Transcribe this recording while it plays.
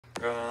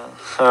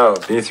Oh,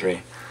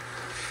 b3.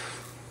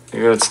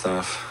 Good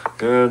stuff.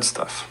 Good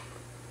stuff.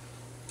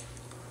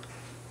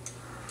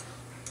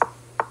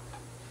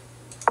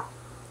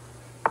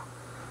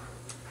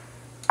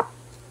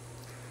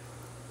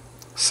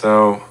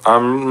 So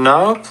I'm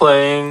now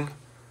playing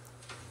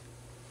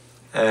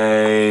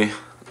a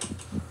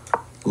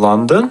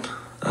London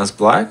as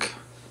black,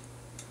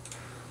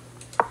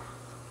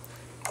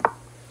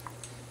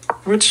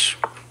 which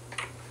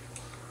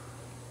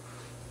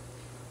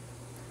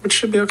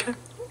should be okay.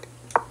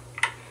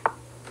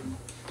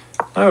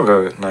 I'll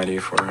go with knight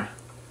e4.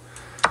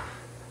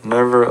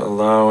 Never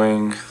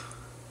allowing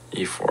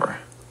e4.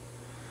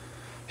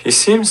 He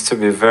seems to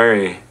be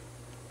very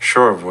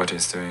sure of what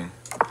he's doing.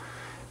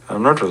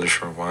 I'm not really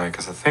sure why,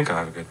 because I think I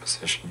have a good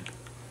position.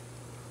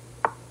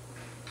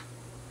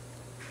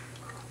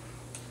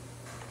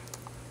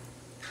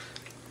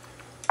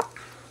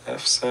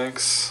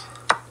 f6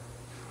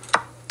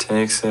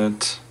 takes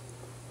it,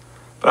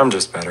 but I'm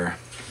just better.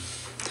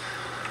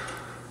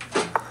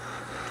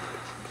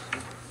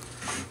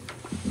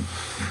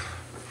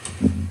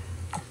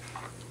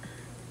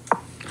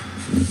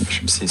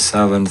 Bishop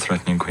c7,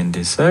 threatening queen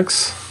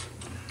d6.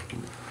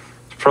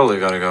 Probably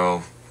gotta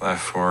go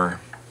f4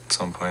 at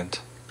some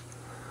point.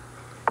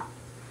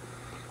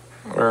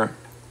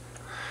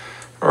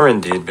 Or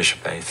indeed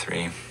bishop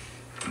a3.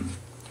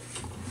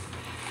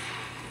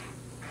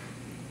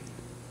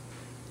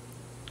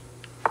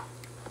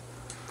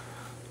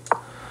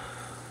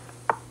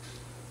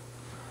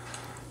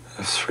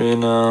 f3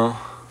 now.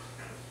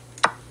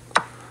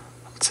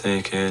 I'll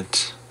take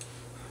it.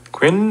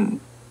 Queen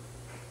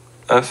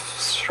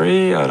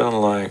f3 I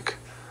don't like.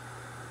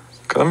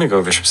 Okay, let me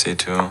go bishop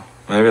c2.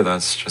 Maybe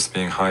that's just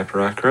being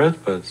hyper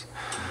accurate, but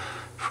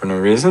for no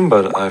reason.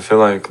 But I feel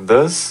like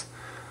this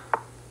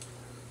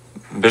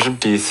bishop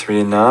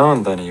d3 now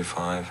and then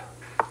e5.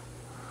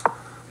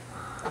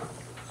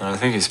 And I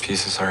think his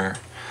pieces are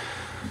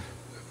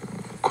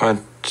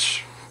quite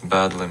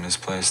badly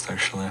misplaced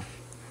actually.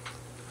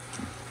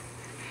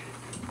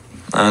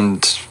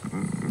 And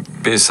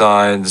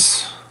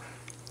besides,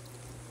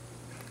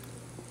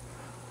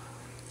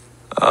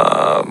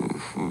 I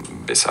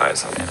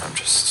mean,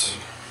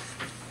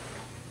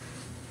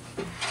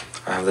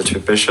 I have the two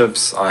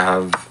bishops. I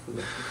have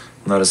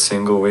not a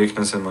single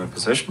weakness in my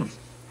position.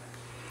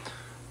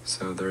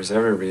 So there's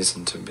every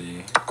reason to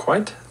be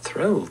quite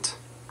thrilled.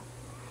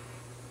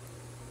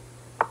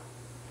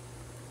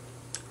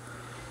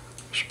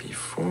 Bishop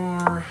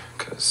e4,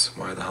 because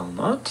why the hell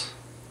not?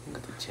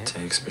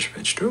 Takes bishop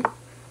h2.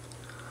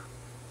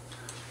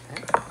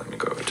 Okay, let me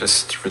go.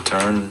 Just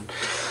return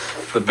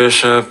the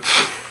bishop.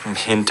 I'm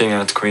hinting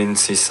at queen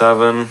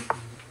c7.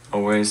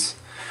 Always.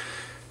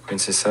 Queen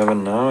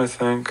c7 now, I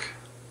think.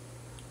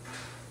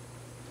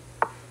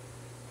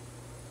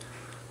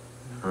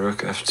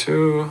 Rook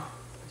f2.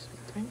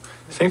 I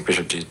think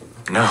bishop g...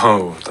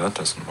 No, that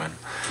doesn't win.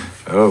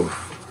 Oh,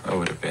 that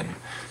would have been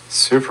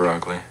super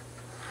ugly.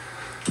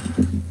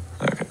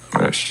 Okay,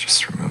 let's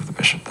just remove the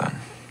bishop then.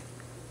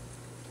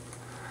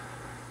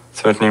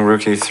 Threatening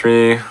rook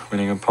e3,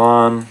 winning a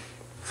pawn.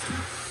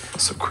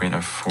 Also queen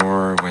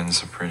f4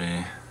 wins a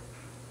pretty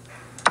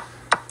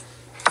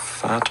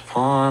fat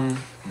pawn.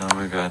 Now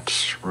we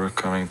got rook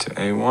coming to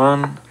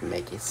a1.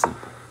 Make it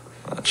simple.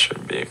 That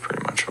should be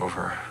pretty much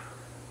over.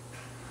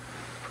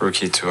 Rook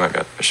e2, I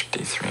got bishop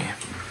d3.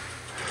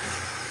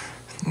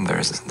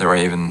 There were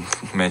even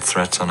made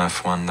threats on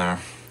f1 there.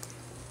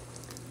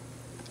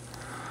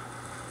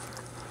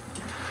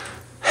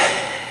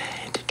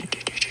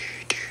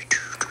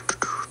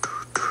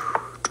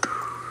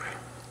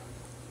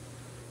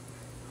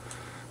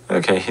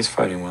 Okay, he's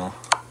fighting well.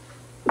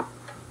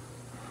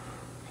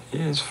 He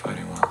is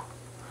fighting well.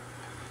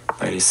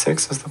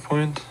 96 is the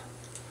point.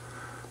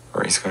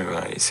 Or he's gonna go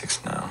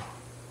 96 now.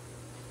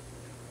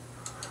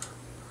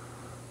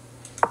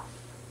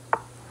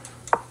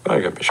 But I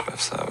got bishop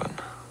f7.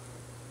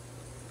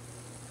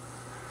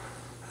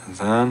 And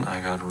then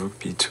I got rook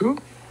b2.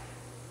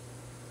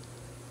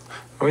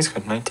 Oh, he's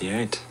got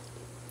 98.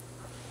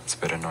 That's a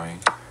bit annoying.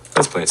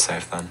 Let's play it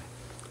safe then.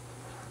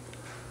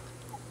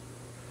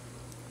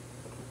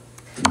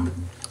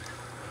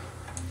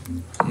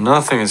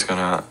 Nothing is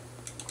gonna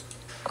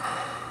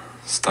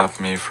stop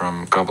me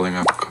from gobbling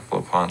up a couple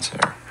of pawns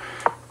here.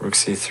 Rook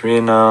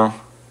c3 now.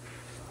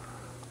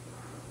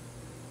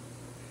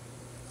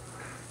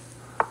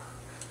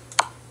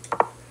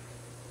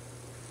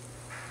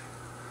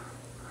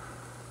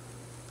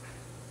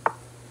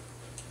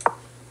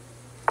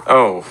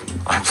 Oh,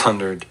 I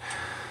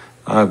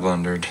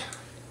blundered.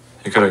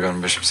 He could have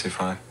gone bishop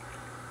c5.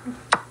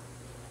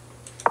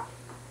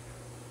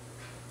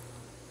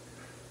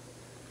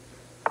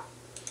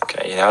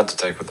 Okay, he had to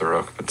take with the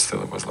rook, but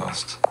still it was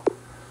lost.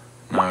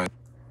 Now